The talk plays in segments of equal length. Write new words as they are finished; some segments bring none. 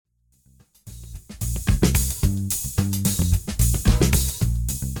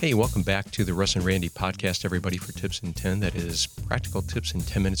Hey, welcome back to the Russ and Randy podcast, everybody, for Tips in 10. That is practical tips in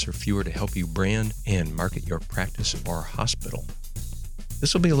 10 minutes or fewer to help you brand and market your practice or hospital.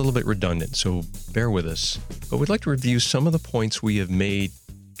 This will be a little bit redundant, so bear with us. But we'd like to review some of the points we have made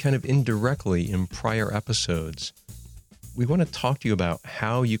kind of indirectly in prior episodes. We want to talk to you about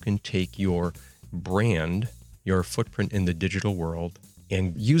how you can take your brand, your footprint in the digital world,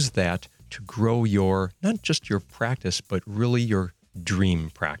 and use that to grow your, not just your practice, but really your dream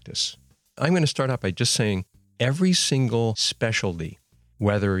practice. I'm going to start out by just saying every single specialty,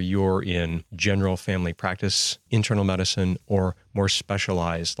 whether you're in general family practice, internal medicine, or more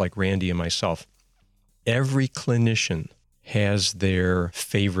specialized like Randy and myself, every clinician has their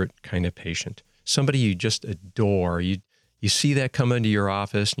favorite kind of patient. Somebody you just adore. You see that come into your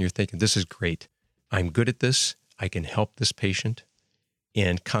office and you're thinking, this is great. I'm good at this. I can help this patient.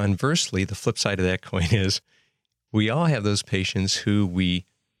 And conversely, the flip side of that coin is we all have those patients who we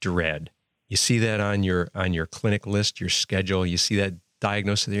dread. You see that on your clinic list, your schedule. You see that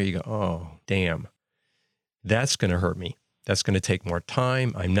diagnosis there, you go, oh, damn, that's going to hurt me. That's going to take more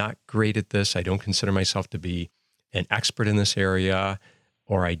time. I'm not great at this. I don't consider myself to be an expert in this area,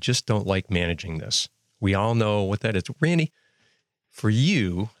 or I just don't like managing this. We all know what that is. Randy, for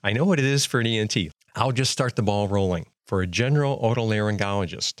you, I know what it is for an ENT. I'll just start the ball rolling. For a general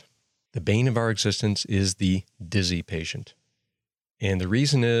otolaryngologist, the bane of our existence is the dizzy patient. And the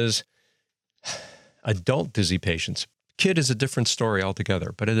reason is adult dizzy patients. Kid is a different story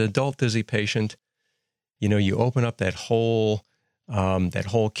altogether, but an adult dizzy patient, you open up that whole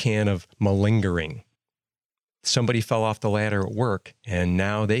can of malingering. Somebody fell off the ladder at work, and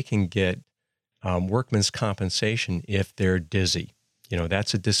now they can get workman's compensation if they're dizzy.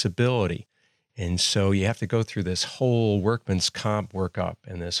 That's a disability. And so you have to go through this whole workman's comp workup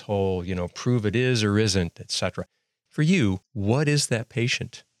and this whole, prove it is or isn't, et cetera. For you, what is that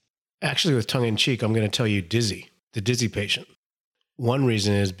patient? Actually, with tongue in cheek, I'm going to tell you the dizzy patient. One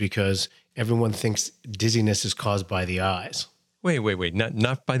reason is because everyone thinks dizziness is caused by the eyes. Wait.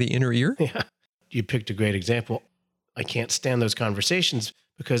 Not by the inner ear? Yeah. You picked a great example. I can't stand those conversations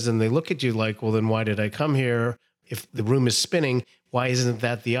because then they look at you like, well, then why did I come here? If the room is spinning, why isn't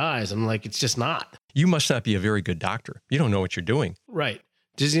that the eyes? I'm like, it's just not. You must not be a very good doctor. You don't know what you're doing. Right.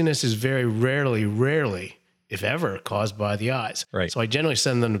 Dizziness is very rarely, if ever, caused by the eyes. Right. So I generally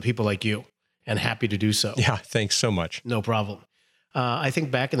send them to people like you, and happy to do so. Yeah, thanks so much. No problem. I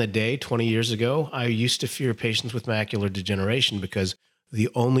think back in the day, 20 years ago, I used to fear patients with macular degeneration because the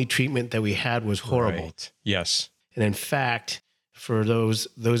only treatment that we had was horrible. Right. Yes. And in fact, for those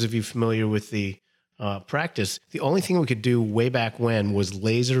of you familiar with the practice, the only thing we could do way back when was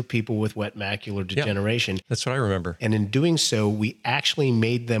laser people with wet macular degeneration. Yep, that's what I remember. And in doing so, we actually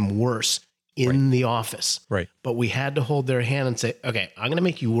made them worse in the office. Right. But we had to hold their hand and say, okay, I'm going to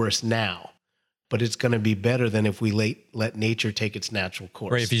make you worse now, but it's going to be better than if we let nature take its natural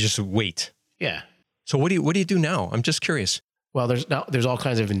course. Right, if you just wait. Yeah. So what do you do now? I'm just curious. Well, there's all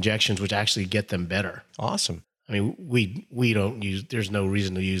kinds of injections which actually get them better. Awesome. I mean, we don't use, there's no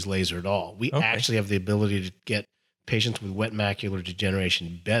reason to use laser at all. We actually have the ability to get patients with wet macular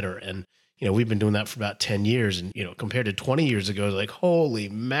degeneration better. And, we've been doing that for about 10 years. And, compared to 20 years ago, it's like, holy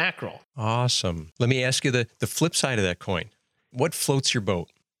mackerel. Awesome. Let me ask you the flip side of that coin. What floats your boat?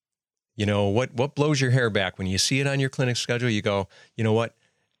 What blows your hair back when you see it on your clinic schedule? You go, you know what?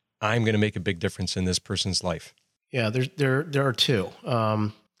 I'm going to make a big difference in this person's life. Yeah, there are two.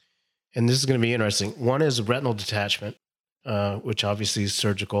 And this is going to be interesting. One is retinal detachment, which obviously is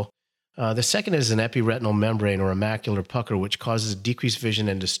surgical. The second is an epiretinal membrane or a macular pucker, which causes decreased vision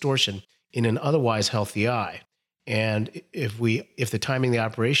and distortion in an otherwise healthy eye. And if the timing of the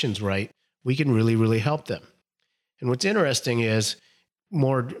operation's right, we can really, really help them. And what's interesting is,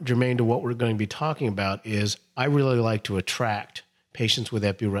 more germane to what we're going to be talking about, is I really like to attract patients with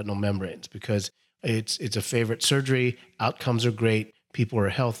epiretinal membranes because it's a favorite surgery. Outcomes are great. People are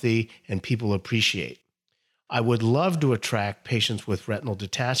healthy, and people appreciate. I would love to attract patients with retinal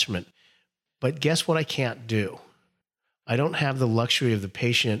detachment, but guess what I can't do? I don't have the luxury of the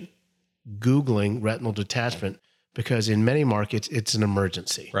patient Googling retinal detachment because in many markets, it's an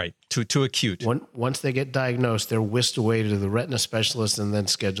emergency. Right, too acute. Once they get diagnosed, they're whisked away to the retina specialist and then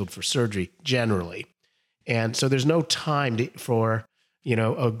scheduled for surgery, generally. And so there's no time for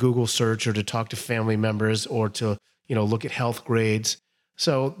a Google search or to talk to family members or to look at health grades.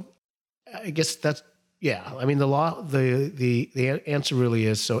 So I guess that's, I mean, the answer really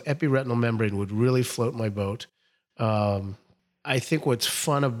is, so epiretinal membrane would really float my boat. I think what's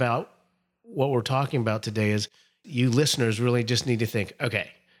fun about what we're talking about today is you listeners really just need to think,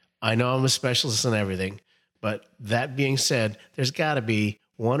 okay, I know I'm a specialist in everything, but that being said, there's got to be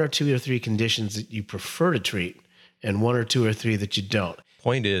one or two or three conditions that you prefer to treat and one or two or three that you don't.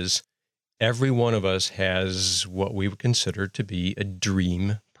 Point is, every one of us has what we would consider to be a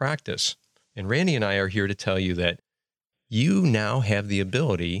dream practice. And Randy and I are here to tell you that you now have the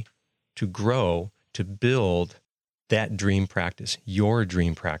ability to grow, to build that dream practice, your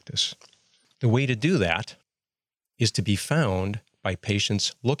dream practice. The way to do that is to be found by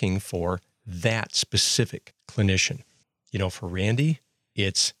patients looking for that specific clinician. You know, for Randy,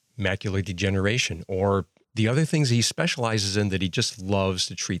 it's macular degeneration or the other things he specializes in that he just loves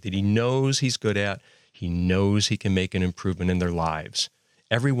to treat, that he knows he's good at, he knows he can make an improvement in their lives.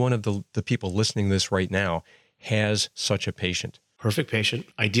 Every one of the people listening to this right now has such a patient. Perfect patient,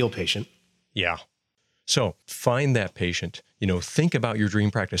 ideal patient. Yeah. So find that patient, you know, think about your dream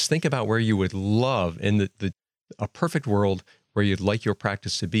practice. Think about where you would love in a perfect world where you'd like your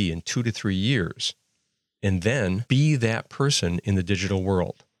practice to be in 2 to 3 years. And then be that person in the digital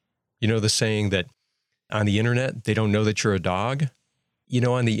world. You know, the saying that on the internet, they don't know that you're a dog. You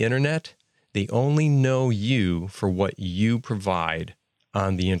know, on the internet, they only know you for what you provide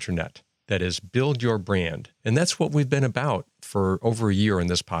on the internet. That is, build your brand. And that's what we've been about for over a year in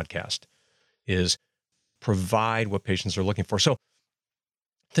this podcast, is provide what patients are looking for. So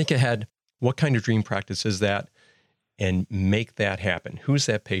think ahead, what kind of dream practice is that? And make that happen. Who's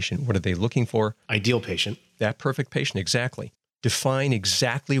that patient? What are they looking for? Ideal patient. That perfect patient, exactly. Define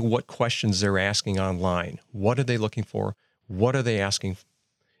exactly what questions they're asking online. What are they looking for? What are they asking?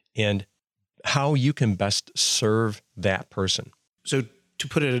 And how you can best serve that person. So to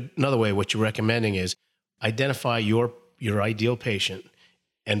put it another way, what you're recommending is identify your ideal patient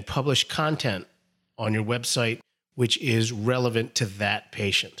and publish content on your website which is relevant to that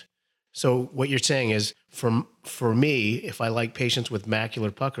patient. So what you're saying is, for me, if I like patients with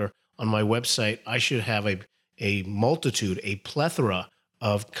macular pucker on my website, I should have a multitude, a plethora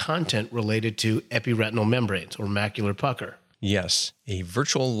of content related to epiretinal membranes or macular pucker. Yes, a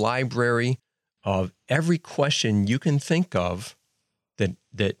virtual library of every question you can think of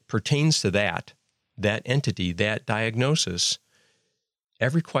that pertains to that entity, that diagnosis.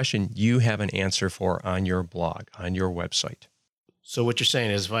 Every question you have an answer for on your blog, on your website. So what you're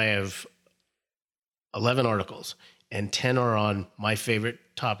saying is if I have 11 articles and 10 are on my favorite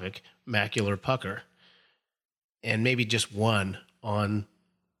topic, macular pucker, and maybe just one on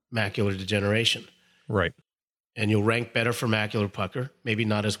macular degeneration. Right. And you'll rank better for macular pucker, maybe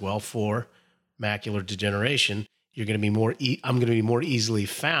not as well for macular degeneration. You're going to be I'm going to be more easily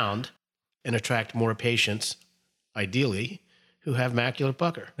found and attract more patients, ideally, who have macular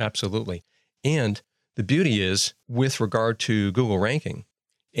pucker. Absolutely. And the beauty is, with regard to Google ranking,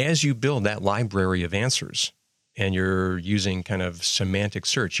 as you build that library of answers and you're using kind of semantic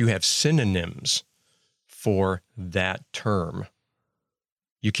search, you have synonyms for that term.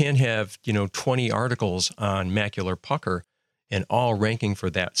 You can't have, 20 articles on macular pucker and all ranking for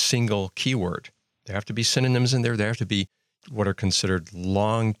that single keyword. There have to be synonyms in there. There have to be what are considered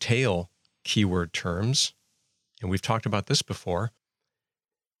long tail keyword terms. And we've talked about this before.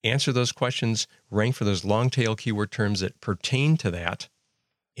 Answer those questions, rank for those long tail keyword terms that pertain to that,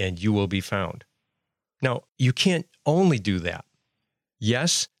 and you will be found. Now, you can't only do that.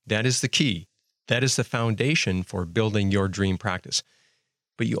 Yes, that is the key. That is the foundation for building your dream practice.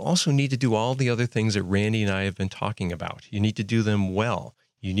 But you also need to do all the other things that Randy and I have been talking about. You need to do them well.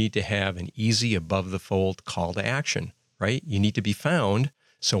 You need to have an easy, above-the-fold call to action, right? You need to be found.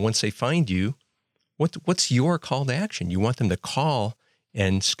 So once they find you, what's your call to action? You want them to call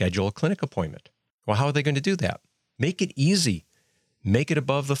and schedule a clinic appointment. Well, how are they going to do that? Make it easy. Make it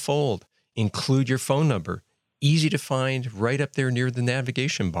above the fold. Include your phone number. Easy to find right up there near the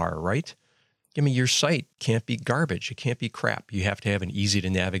navigation bar, right? I mean, your site can't be garbage. It can't be crap. You have to have an easy to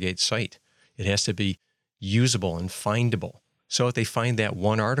navigate site. It has to be usable and findable. So if they find that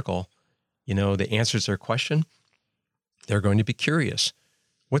one article, that answers their question, they're going to be curious.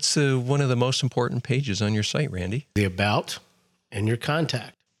 What's one of the most important pages on your site, Randy? The about and your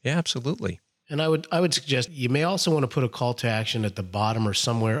contact. Yeah, absolutely. And I would suggest you may also want to put a call to action at the bottom or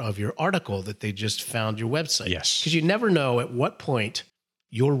somewhere of your article that they just found your website. Yes. Because you never know at what point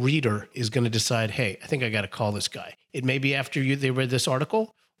your reader is going to decide, hey, I think I got to call this guy. It may be after they read this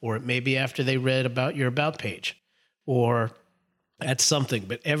article, or it may be after they read about your about page, or at something.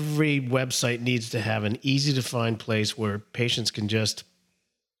 But every website needs to have an easy to find place where patients can just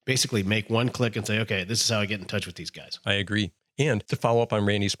basically make one click and say, okay, this is how I get in touch with these guys. I agree. And to follow up on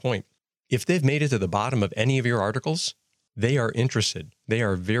Randy's point, if they've made it to the bottom of any of your articles, they are interested. They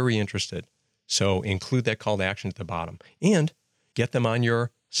are very interested. So include that call to action at the bottom and get them on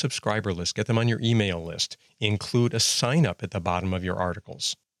your subscriber list. Get them on your email list. Include a sign up at the bottom of your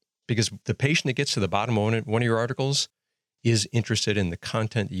articles. Because the patient that gets to the bottom of one of your articles is interested in the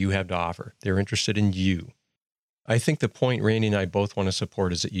content that you have to offer. They're interested in you. I think the point Randy and I both want to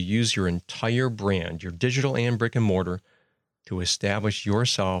support is that you use your entire brand, your digital and brick and mortar, to establish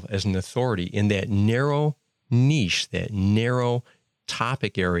yourself as an authority in that narrow niche, that narrow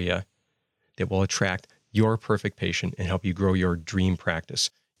topic area that will attract your perfect patient and help you grow your dream practice.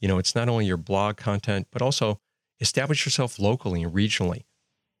 It's not only your blog content, but also establish yourself locally and regionally.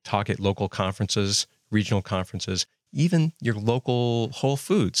 Talk at local conferences, regional conferences, even your local Whole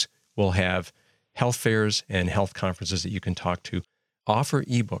Foods will have health fairs and health conferences that you can talk to. Offer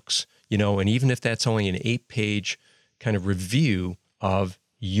ebooks, and even if that's only an 8-page kind of review of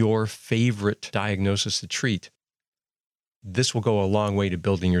your favorite diagnosis to treat, this will go a long way to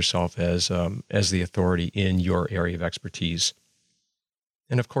building yourself as the authority in your area of expertise.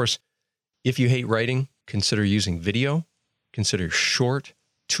 And of course, if you hate writing, consider using video. Consider short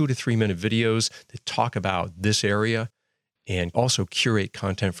 2 to 3 minute videos that talk about this area and also curate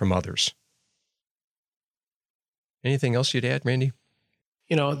content from others. Anything else you'd add, Randy?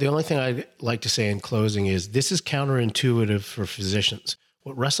 The only thing I'd like to say in closing is this is counterintuitive for physicians.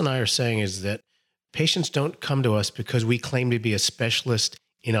 What Russ and I are saying is that patients don't come to us because we claim to be a specialist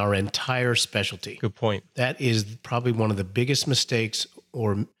in our entire specialty. Good point. That is probably one of the biggest mistakes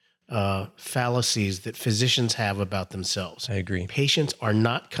or fallacies that physicians have about themselves. I agree. Patients are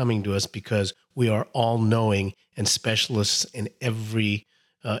not coming to us because we are all-knowing and specialists in every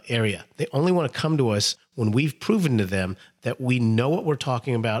area. They only want to come to us when we've proven to them that we know what we're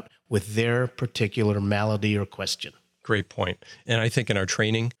talking about with their particular malady or question. Great point. And I think in our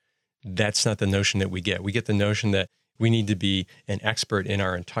training, that's not the notion that we get. We get the notion that we need to be an expert in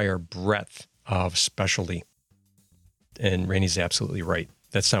our entire breadth of specialty. And Randy's absolutely right.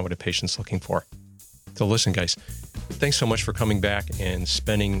 That's not what a patient's looking for. So listen, guys, thanks so much for coming back and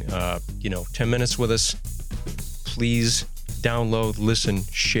spending, 10 minutes with us. Please download, listen,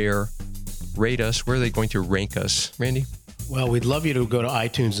 share, rate us. Where are they going to rank us, Randy? Well, we'd love you to go to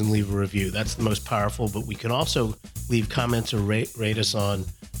iTunes and leave a review. That's the most powerful, but we can also leave comments or rate us on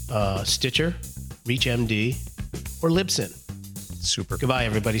Stitcher, ReachMD, or Libsyn. Super. Goodbye,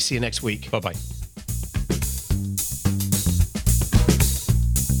 everybody. See you next week. Bye-bye.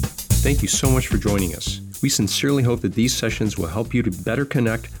 Thank you so much for joining us. We sincerely hope that these sessions will help you to better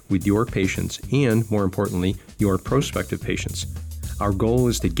connect with your patients and, more importantly, your prospective patients. Our goal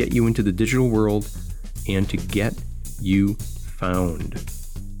is to get you into the digital world and to get you found.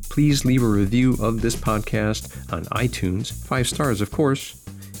 Please leave a review of this podcast on iTunes, 5 stars of course,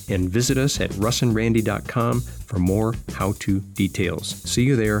 and visit us at russandrandy.com for more how-to details. See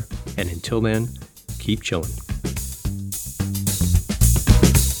you there, and until then, keep chilling.